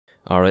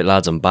Alright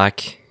lads, I'm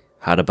back.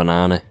 Had a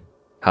banana,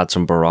 had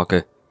some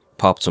Barocca,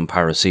 popped some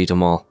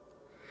paracetamol,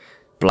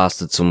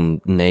 blasted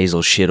some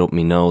nasal shit up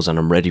my nose, and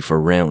I'm ready for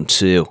round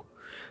 2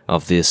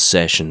 of this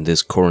session,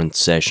 this current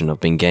session. I've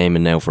been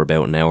gaming now for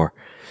about an hour.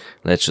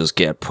 Let's just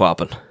get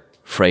popping.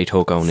 Freight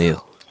Hook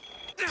O'Neill.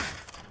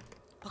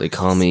 They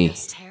call me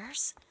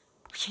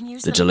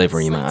the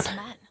delivery man.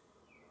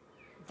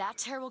 That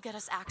tear will get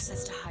us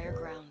access to higher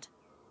ground.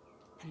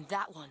 And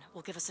that one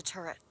will give us a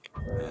turret.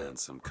 And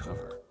some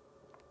cover.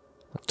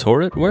 A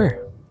turret?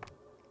 Where?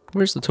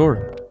 Where's the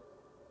turret?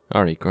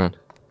 Alright, grand.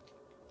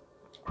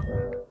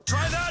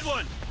 Try that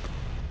one!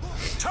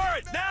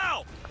 Turret,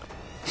 now!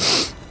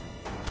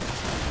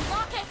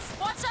 Rockets,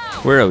 watch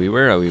out! Where are we?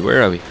 Where are we?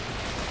 Where are we?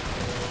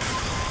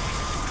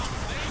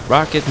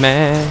 Rocket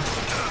Man!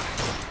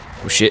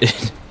 Oh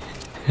shit.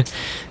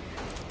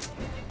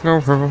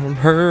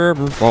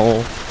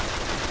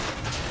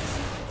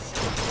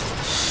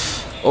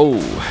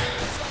 Oh.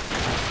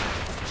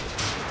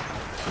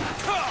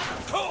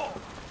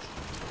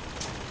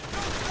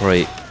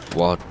 Right,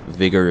 what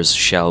vigors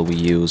shall we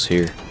use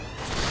here?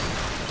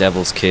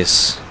 Devil's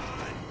Kiss.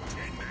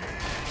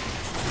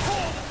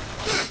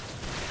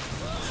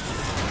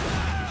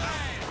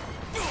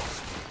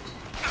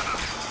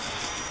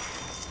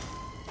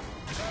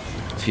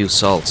 Few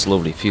salts,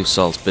 lovely, few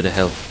salts, bit of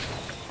health.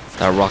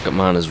 That Rocket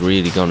Man is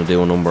really gonna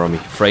do a number on me.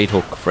 Freight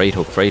Hook, Freight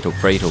Hook, Freight Hook,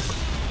 Freight Hook.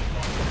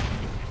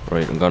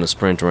 Right, I'm gonna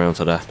sprint around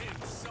to that.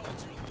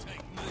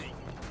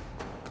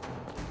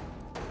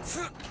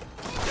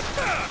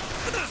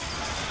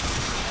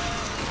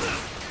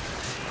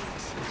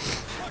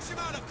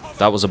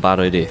 That was a bad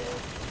idea.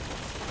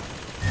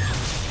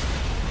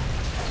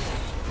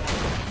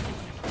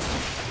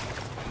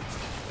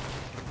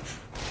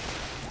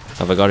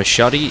 Have I got a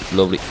shotty?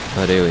 Lovely.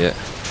 I do, yeah.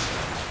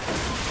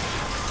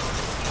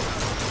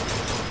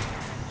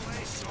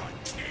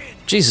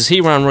 Jesus,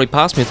 he ran right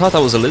past me. I thought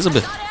that was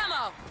Elizabeth.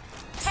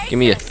 Give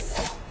me it.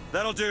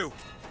 That'll do.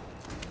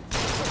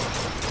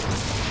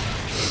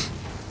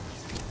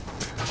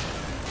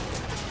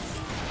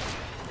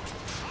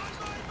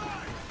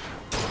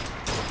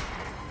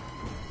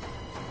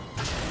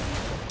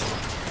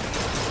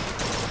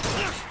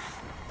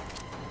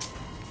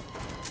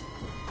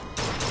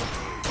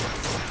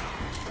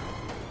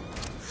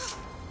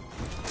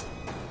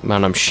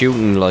 Man, I'm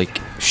shooting like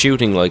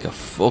a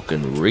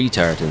fucking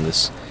retard in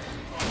this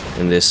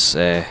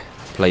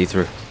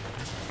playthrough.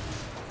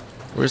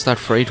 Where's that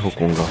Freight Hook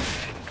one gone?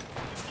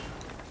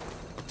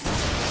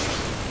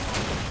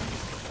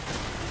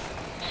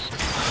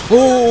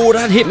 Oh,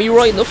 that hit me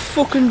right in the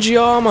fucking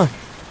jaw, man.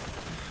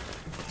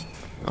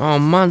 Oh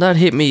man, that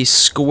hit me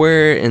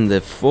square in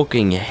the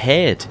fucking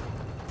head.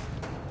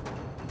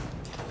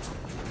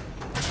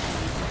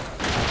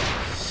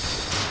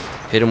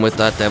 Hit him with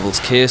that Devil's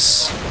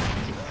Kiss.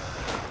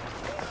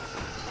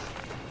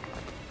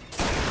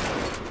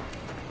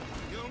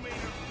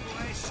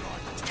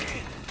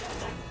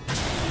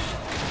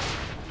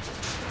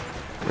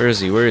 Where is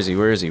he? Where is he?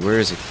 Where is he? Where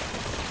is he?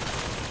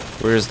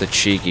 Where's the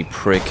cheeky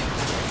prick?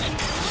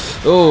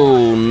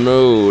 Oh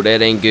no,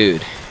 that ain't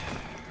good.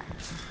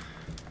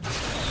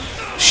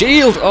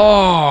 Shield!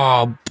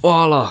 Oh,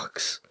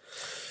 bollocks.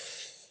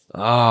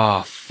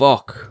 Ah, oh,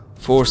 fuck.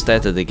 First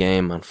death of the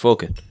game, man.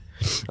 Fuck it.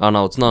 Oh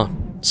no, it's not.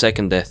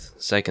 Second death.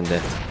 Second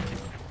death.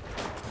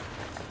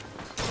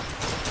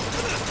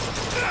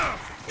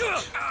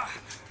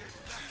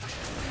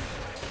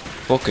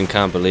 Fucking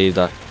can't believe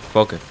that.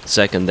 Fuck it.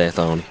 Second death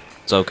only.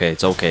 It's okay,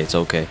 it's okay, it's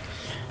okay.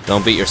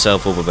 Don't beat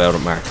yourself up about it,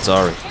 Mark. It's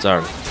alright, it's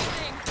alright.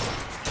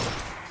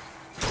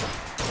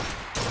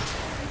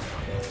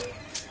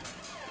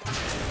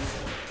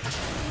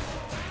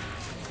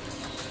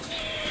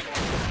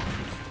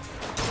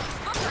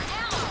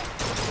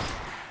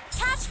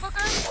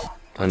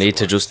 I need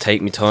to just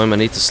take me time, I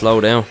need to slow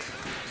down.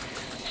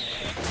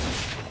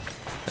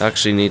 I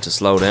actually need to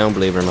slow down,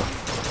 believe it or not.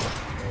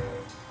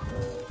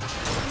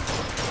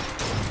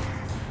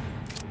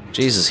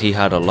 Jesus, he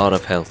had a lot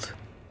of health.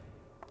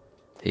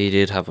 He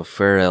did have a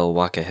fair old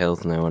whack of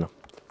health now in him.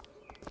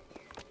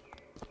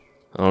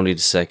 Only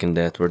the second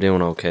death, we're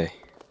doing okay.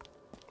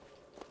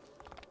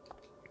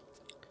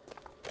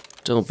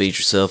 Don't beat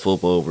yourself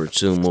up over it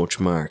too much,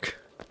 Mark.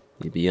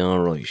 You'll be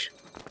alright.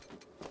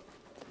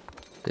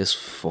 This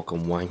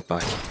fucking wank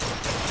back.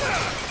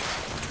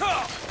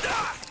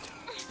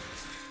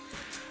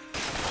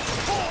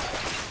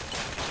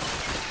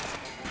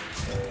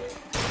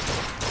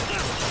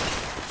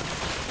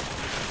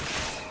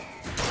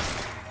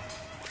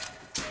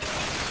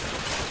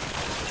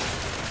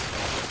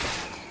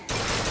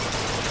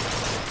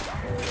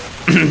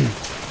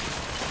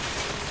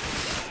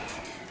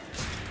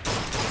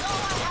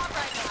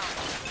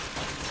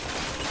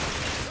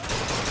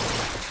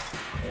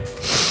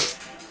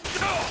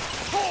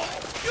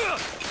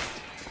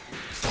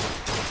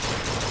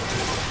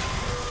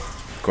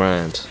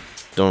 Grand.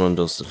 Done and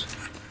dusted.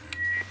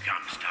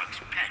 Comstock's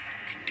pen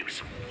can do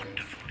some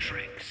wonderful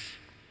tricks.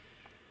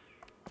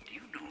 Do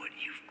you know what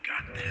you've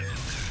got there?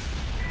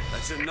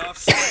 That's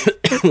enough.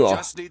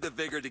 Just need the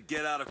vigor to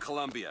get out of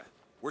Columbia.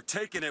 We're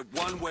taking it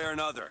one way or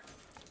another.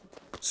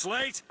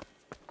 Slate?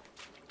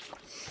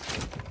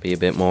 Be a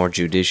bit more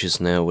judicious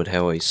now with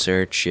how I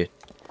search it,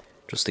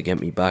 just to get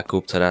me back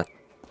up to that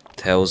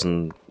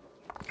thousand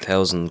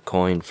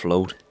coin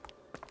float.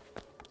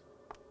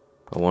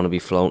 I want to be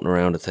floating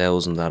around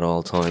 1,000 at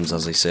all times,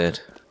 as I said.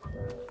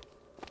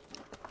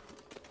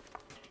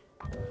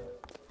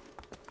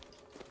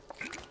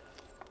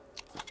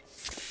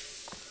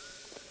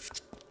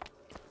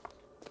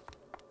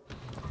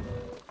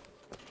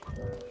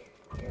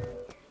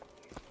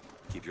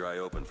 Keep your eye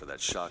open for that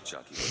shock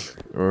jockey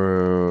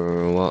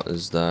here. What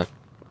is that?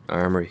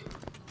 Armory.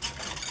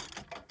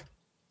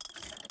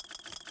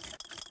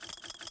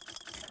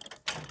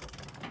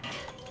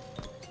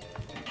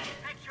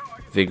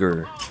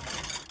 Vigor.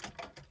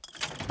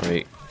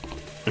 Right.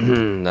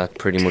 That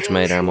pretty much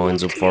made our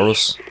minds up for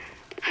us.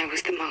 I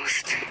was the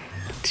most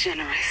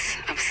generous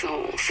of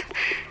souls.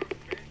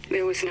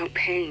 There was no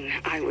pain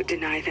I would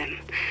deny them.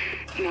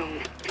 No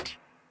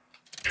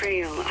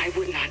betrayal I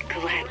would not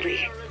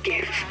gladly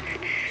give.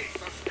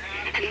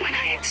 And when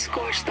I had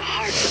scorched the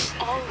hearts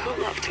of all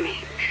who loved me,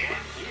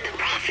 the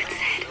prophet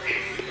said,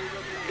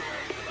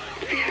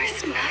 "There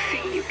is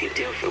nothing you can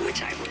do for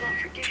which I will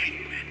not forgive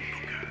you.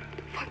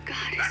 For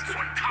God is That's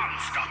what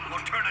Comstock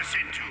will turn us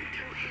into.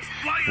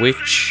 Why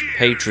Which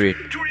Patriot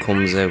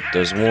comes out?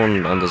 There's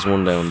one, and there's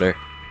one down there.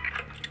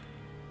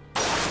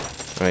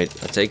 Right,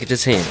 I take it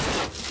as him.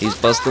 He's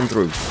busting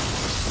through.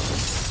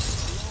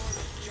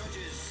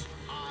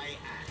 I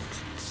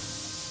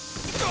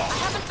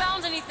haven't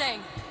found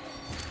anything.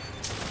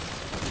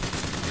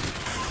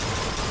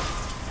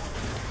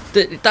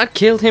 That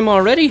killed him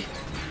already?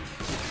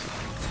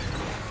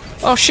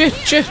 Oh shit,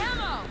 shit.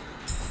 Ammo.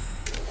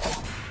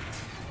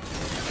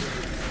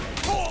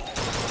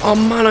 Oh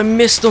man, I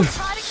missed him.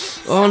 Try to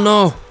keep Oh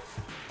no.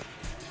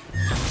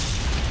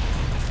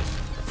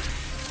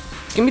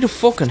 Give me the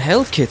fucking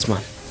health kits,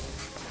 man.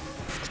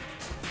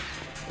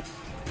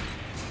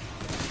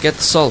 Get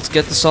the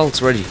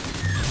salts ready.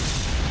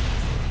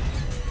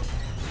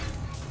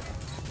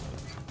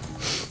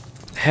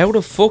 How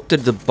the fuck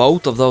did the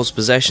both of those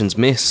possessions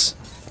miss?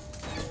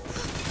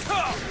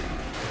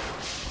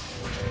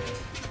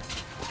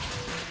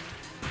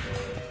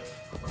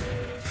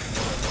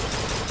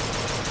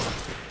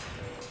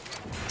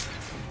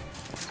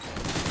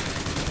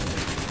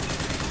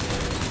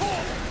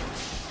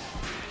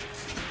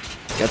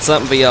 Got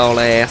something for y'all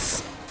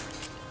ass.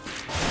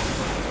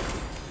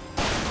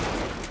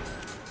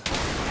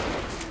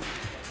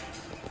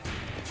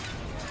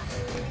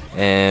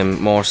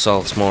 More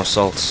salts, more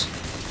salts.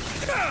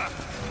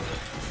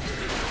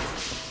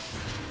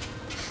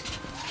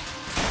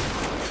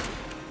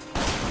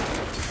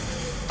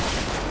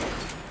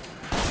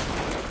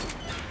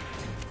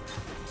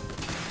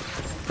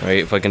 Right,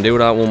 if I can do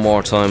that one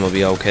more time, I'll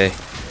be okay.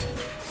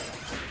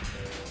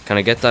 Can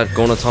I get that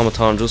gun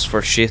automaton just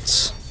for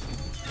shits?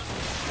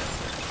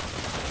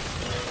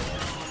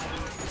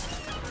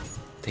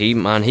 He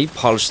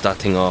polished that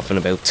thing off in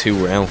about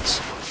 2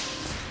 rounds.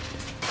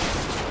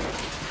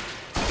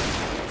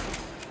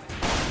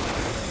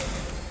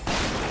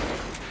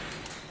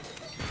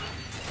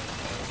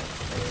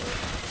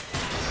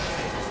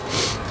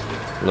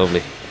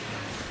 Lovely.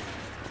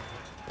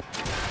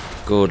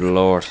 Good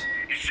lord.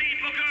 You see,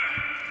 Booker?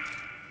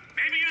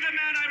 Maybe you're the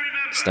man I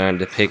remember. Starting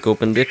to pick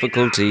up in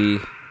difficulty.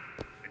 It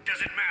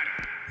doesn't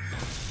matter.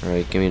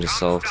 Alright, give me the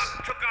salt.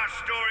 Comstock took our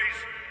stories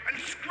and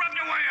scrubbed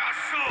away our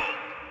soul.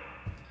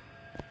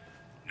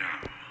 Now,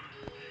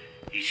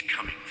 he's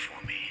coming for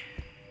me.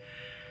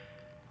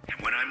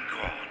 And when I'm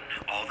gone,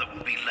 all that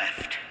will be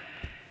left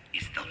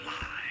is the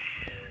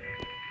lie.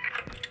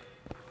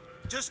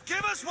 Just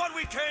give us what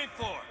we came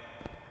for!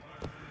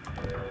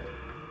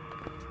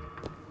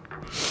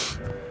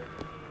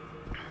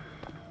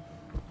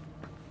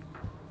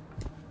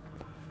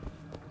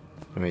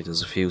 Alright,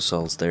 there's a few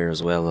salts there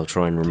as well. I'll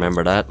try and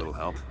remember that. Little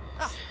help.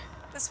 Oh,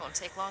 this won't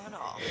take long at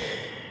all.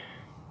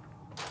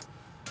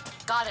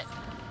 Got it.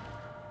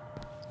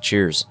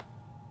 Cheers.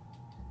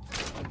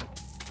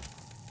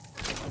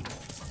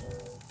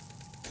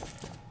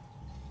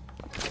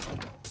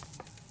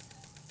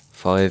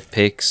 Five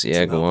picks.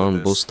 Yeah, go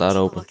on. Bust that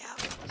open. Look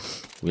out.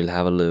 We'll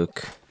have a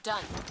look.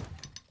 Done.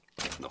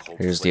 The whole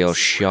Here's the place old is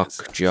shock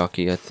rancid.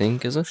 jockey, I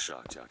think, is it?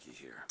 Shock jockey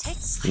here. Take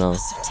No.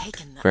 must have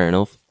taken them. Fair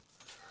enough.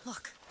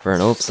 Look. Fair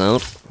enough,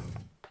 sound.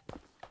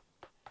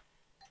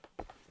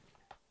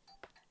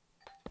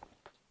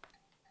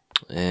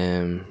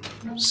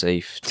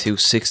 Safe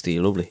 260,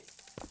 lovely.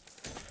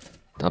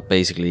 That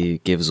basically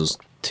gives us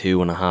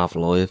 2.5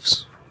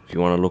 lives, if you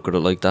want to look at it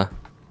like that.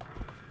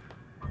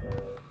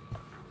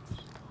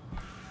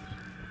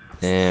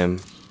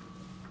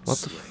 What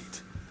the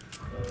Slate.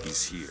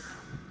 He's here.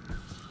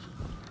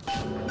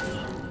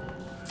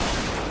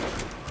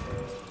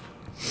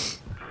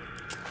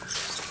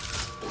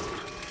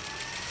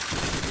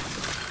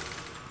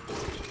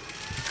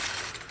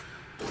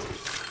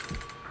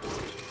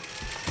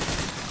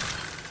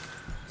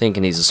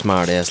 Thinking he's a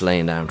smart ass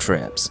laying down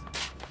traps.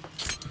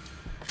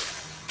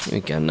 You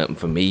ain't getting nothing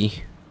from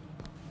me.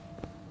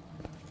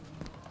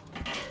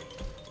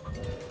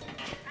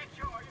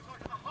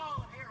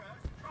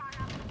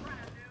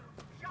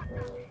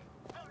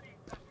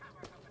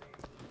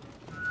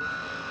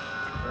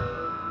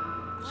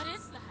 What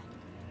is that?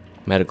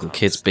 Medical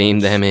kits beam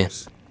them in.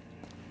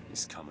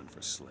 He's coming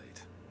for Slate.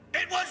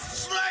 It was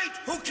Slate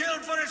who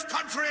killed for his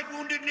country at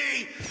Wounded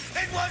Knee!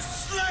 It was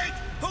Slate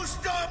who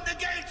stormed the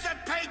gates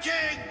at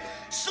Peking!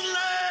 Slate!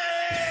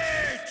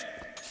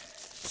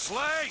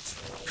 Slate!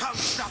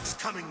 Countstock's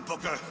coming,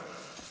 Booker.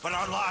 But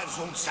our lives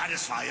won't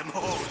satisfy him,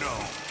 oh no.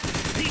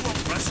 He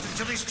won't rest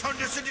until he's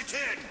turned us into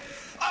tin.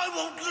 I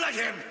won't let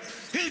him.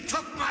 He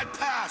took my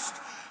past,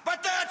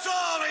 but that's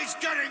all he's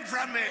getting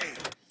from me.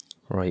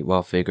 Right,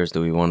 what figures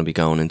do we want to be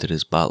going into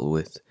this battle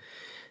with?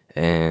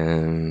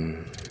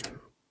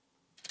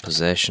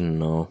 Possession,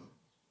 no.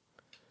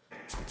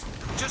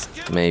 Just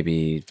give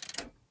Maybe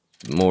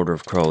Murder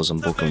of Crows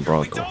and Book and we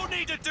Bronco. don't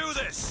need to do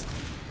this!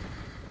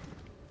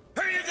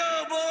 Here you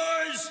go,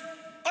 boys.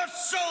 A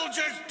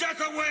soldier's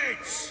death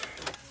awaits.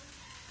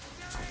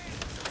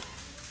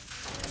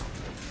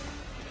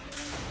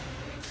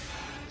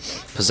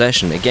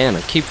 Possession, again,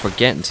 I keep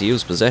forgetting to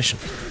use possession.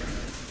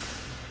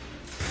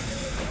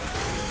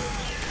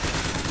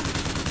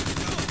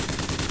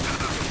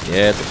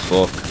 Get the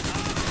fuck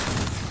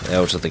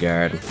out of the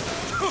garden.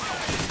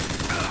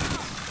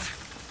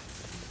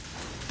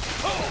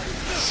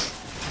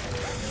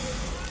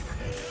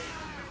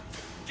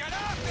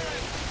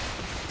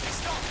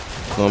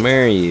 Come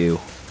here, you.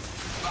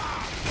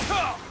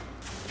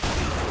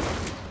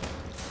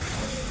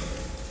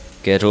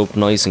 Get up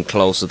nice and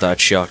close with that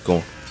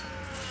shotgun.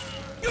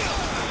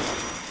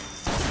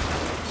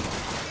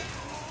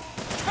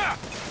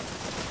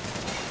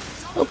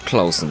 Up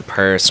close and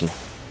personal.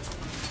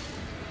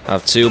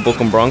 Have two Book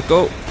and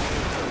Bronco.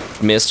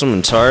 Missed them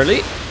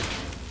entirely.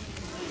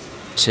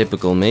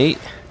 Typical me.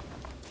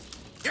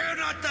 You're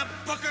not the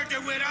Booker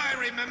DeWitt I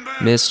remember.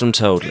 Missed them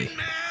totally. Tin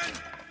Man!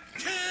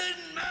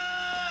 Tin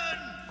Man!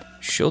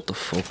 Shut the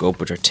fuck up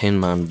with your Tin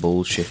Man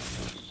bullshit.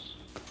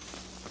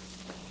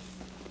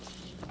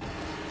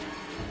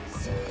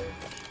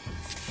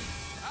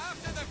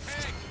 After the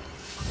pig!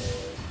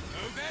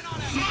 Move in on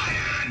him!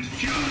 Fire and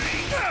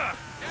fury!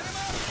 Get him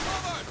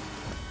out of cover!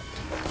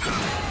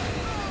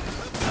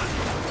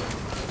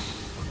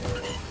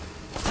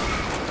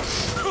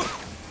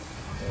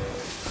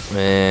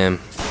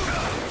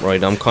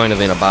 Right, I'm kind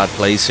of in a bad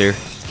place here.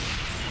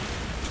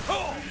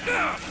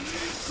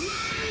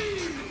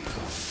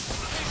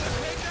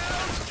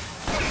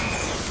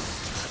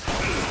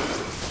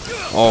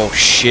 Oh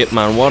shit,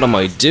 man, what am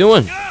I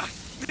doing?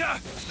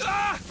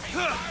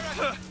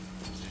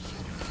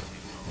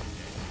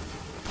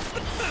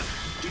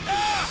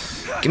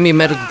 Give me a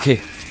medical kit.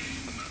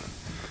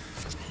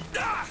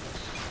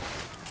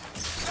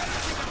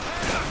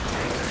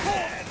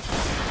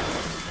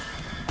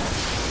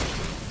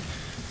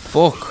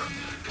 Fuck.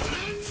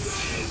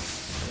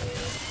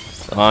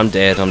 Oh, I'm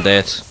dead, I'm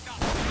dead.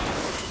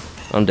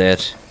 I'm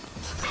dead.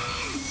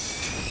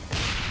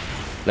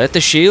 Let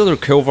the shield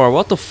recover.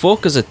 What the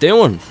fuck is it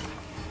doing?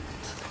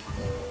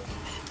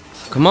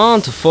 Come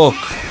on to fuck.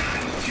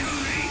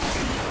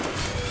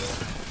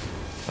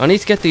 I need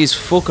to get these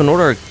fucking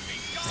other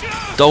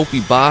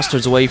dopey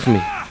bastards away from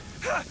me.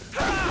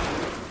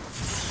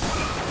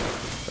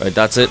 Right,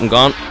 that's it, I'm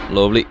gone.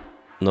 Lovely.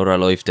 Another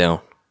life down.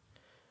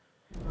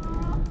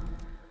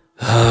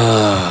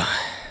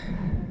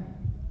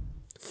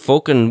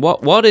 Fucking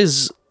what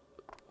is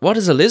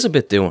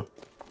Elizabeth doing?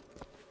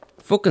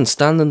 Fucking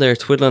standing there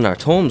twiddling her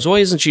thumbs. Why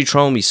isn't she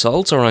throwing me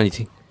salts or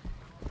anything?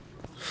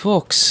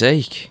 Fuck's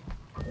sake.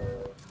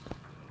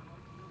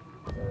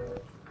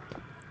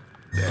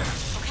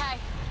 Okay.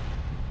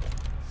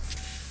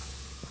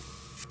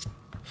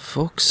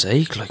 Fuck's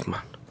sake, like,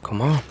 man.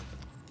 Come on.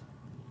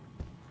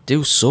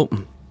 Do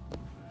something.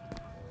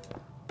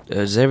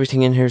 Is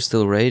everything in here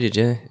still rated,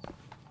 yeah?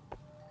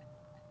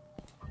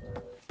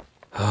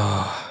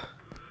 Oh.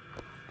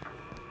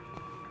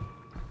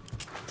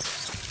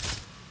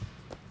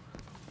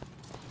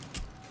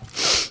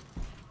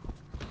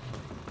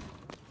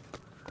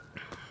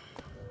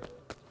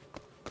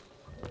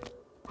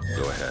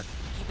 Go ahead.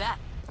 You bet.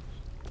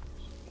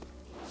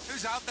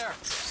 Who's out there?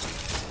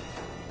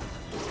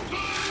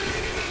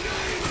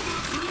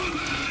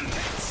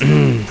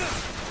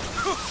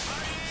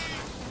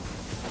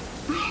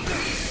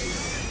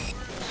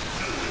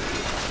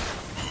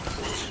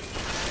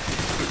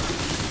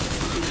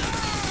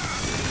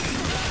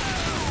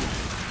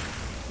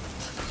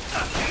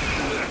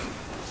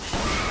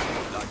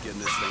 Not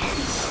getting this thing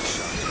over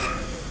shot.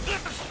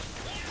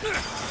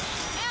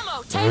 Ammo,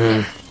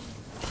 take it.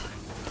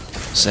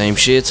 Same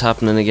shit's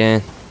happening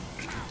again.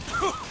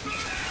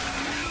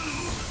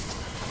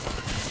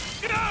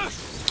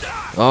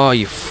 Oh,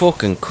 you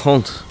fucking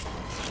cunt.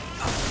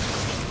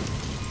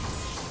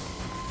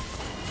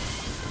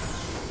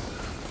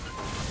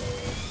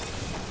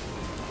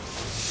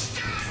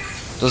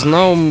 There's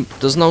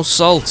no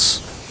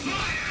salts.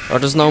 Or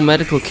there's no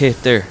medical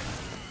kit there.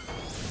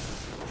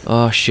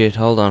 Oh shit,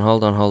 hold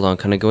on.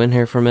 Can I go in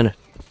here for a minute?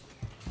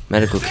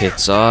 Medical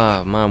kits.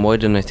 Ah, man, why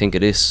didn't I think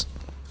of this?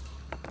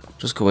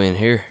 Just go in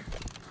here.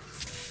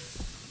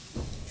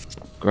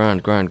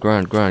 Grand.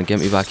 Get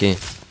me back in.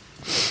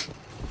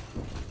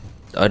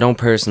 I don't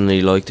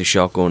personally like the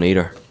shotgun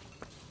either.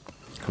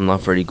 I'm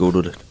not very good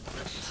at it.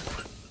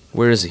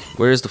 Where is he?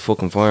 Where is the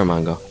fucking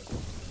fireman go?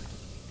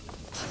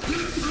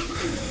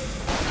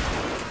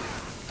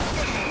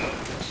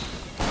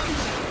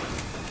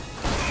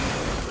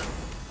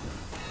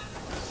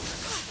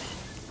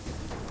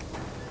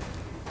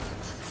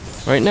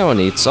 Right now I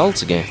need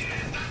salts again.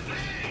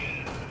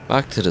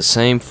 Back to the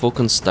same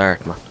fucking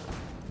start, man.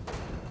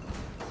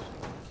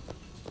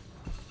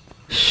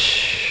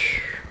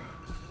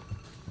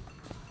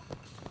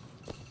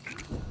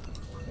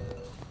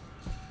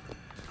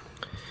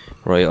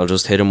 Right, I'll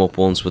just hit him up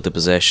once with the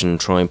possession and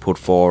try and put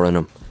 4 in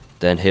him.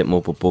 Then hit him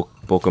up with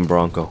Buck and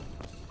Bronco.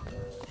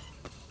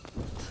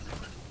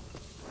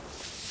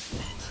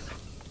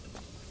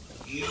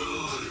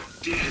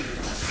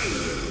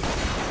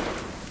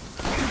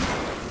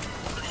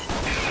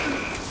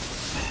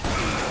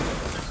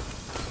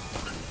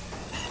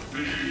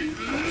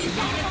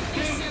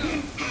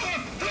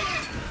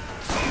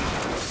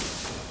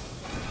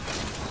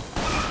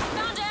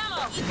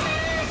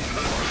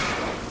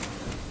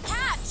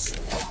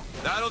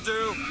 That'll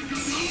do.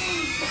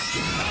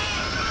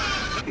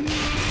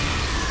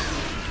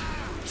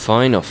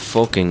 Fine a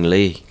fucking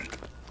Lee.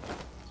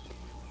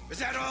 Is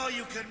that all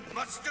you can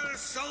muster,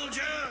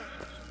 soldier?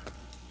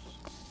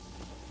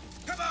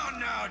 Come on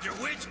now,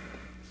 DeWitt.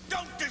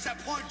 Don't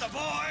disappoint the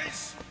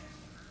boys.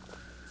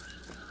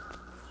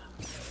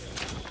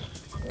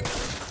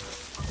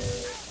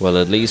 Well,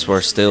 at least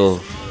we're still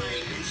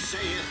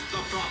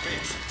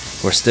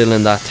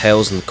in that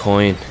 1,000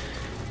 coin.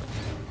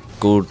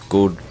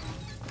 Good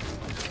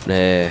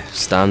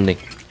standing.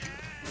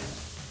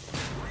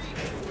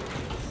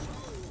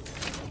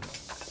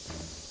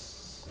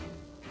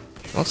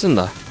 What's in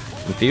that?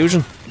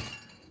 Infusion?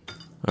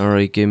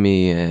 Alright, give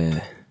me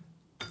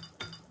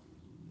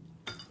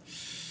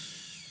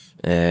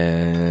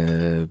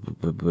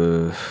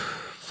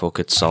fuck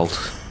it, salt.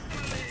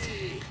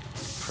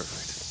 Perfect.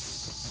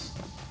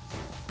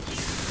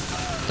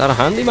 Is that a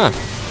handyman?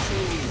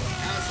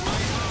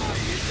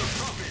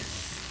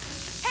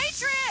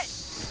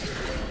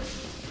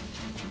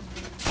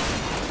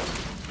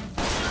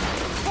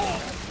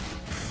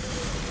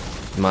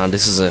 Man,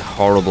 this is a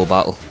horrible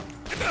battle.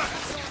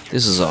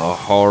 This is a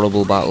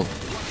horrible battle.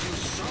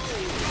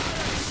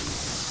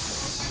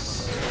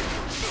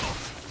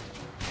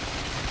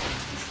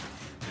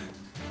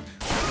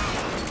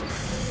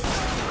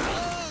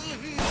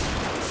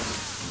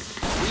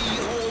 We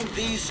hold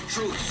these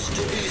truths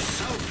to be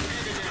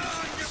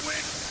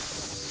self-evident.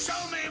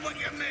 Show me what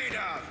you're made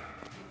of.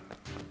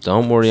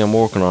 Don't worry, I'm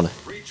working on it.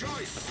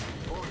 Rejoice.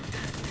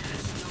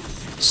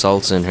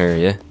 Salt's in here,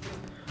 yeah?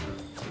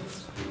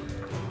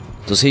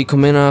 Does he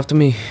come in after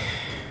me?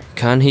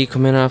 Can he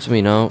come in after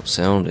me? No,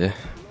 sound it.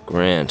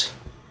 Grant.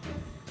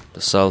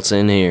 The salt's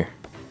in here.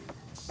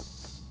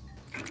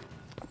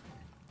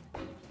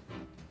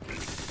 There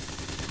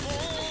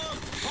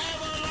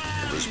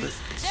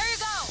you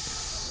go.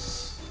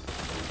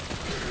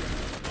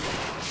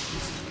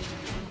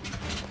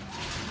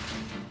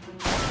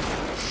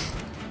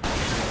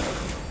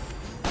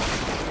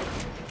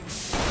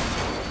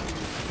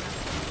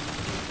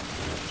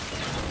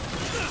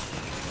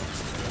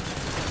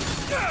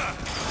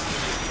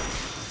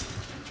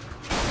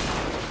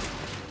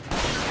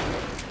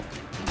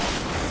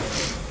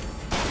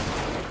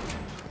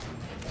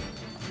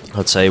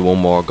 I'd say one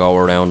more go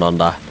around on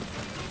that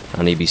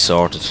and he'd be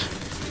sorted.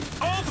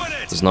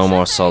 There's no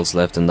more salts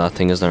left in that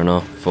thing, is there?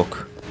 No?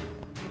 Fuck.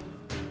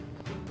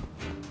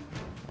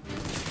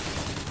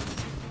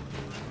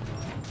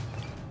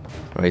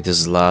 Right, this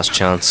is last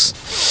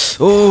chance.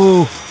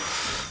 Oh!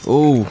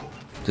 Oh!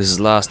 This is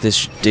last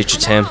ditch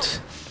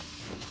attempt.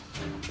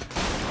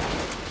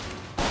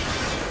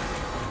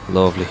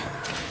 Lovely.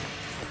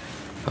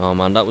 Oh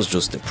man, that was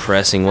just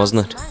depressing,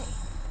 wasn't it?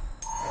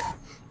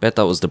 Bet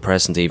that was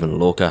depressing to even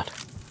look at.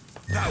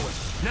 That one.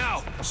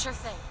 Now. Sure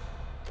thing.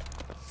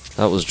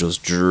 That was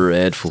just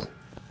dreadful.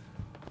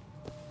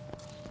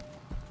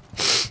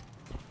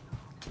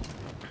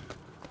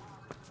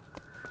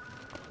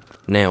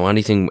 Now,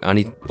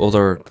 any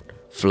other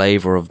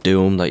flavour of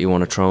doom that you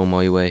want to throw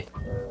my way?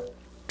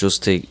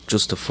 Just to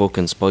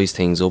fucking spice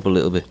things up a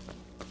little bit.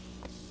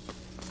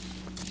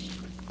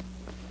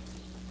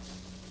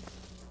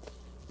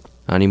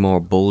 Any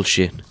more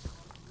bullshit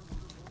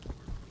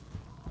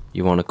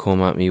you want to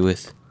come at me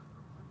with?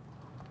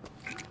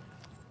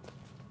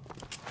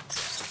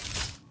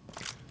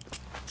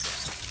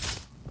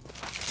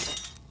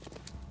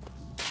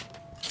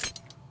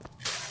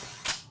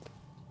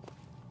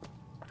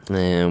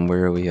 And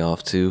where are we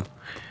off to?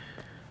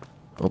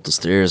 Up the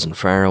stairs and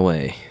far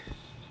away.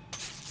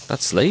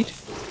 That's Slade?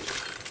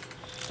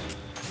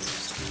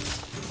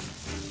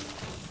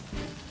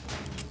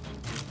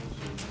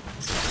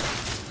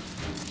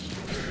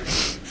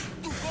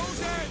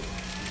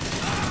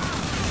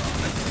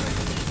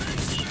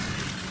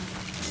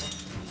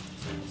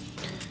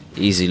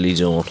 Easily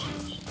done.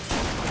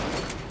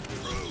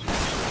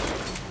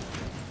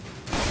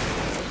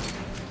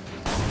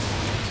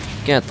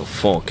 Get the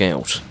fuck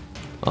out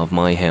of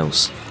my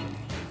house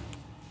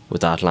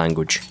with that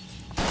language.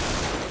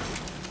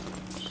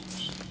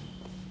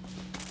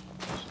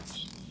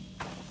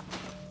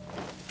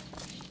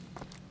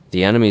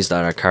 The enemies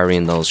that are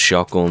carrying those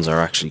shotguns are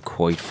actually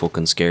quite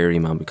fucking scary,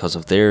 man, because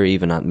if they're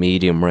even at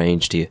medium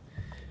range to you,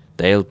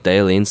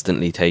 they'll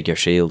instantly take your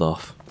shield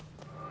off.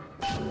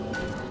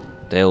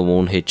 They'll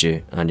one hit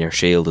you and your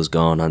shield is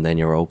gone, and then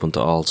you're open to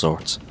all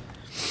sorts.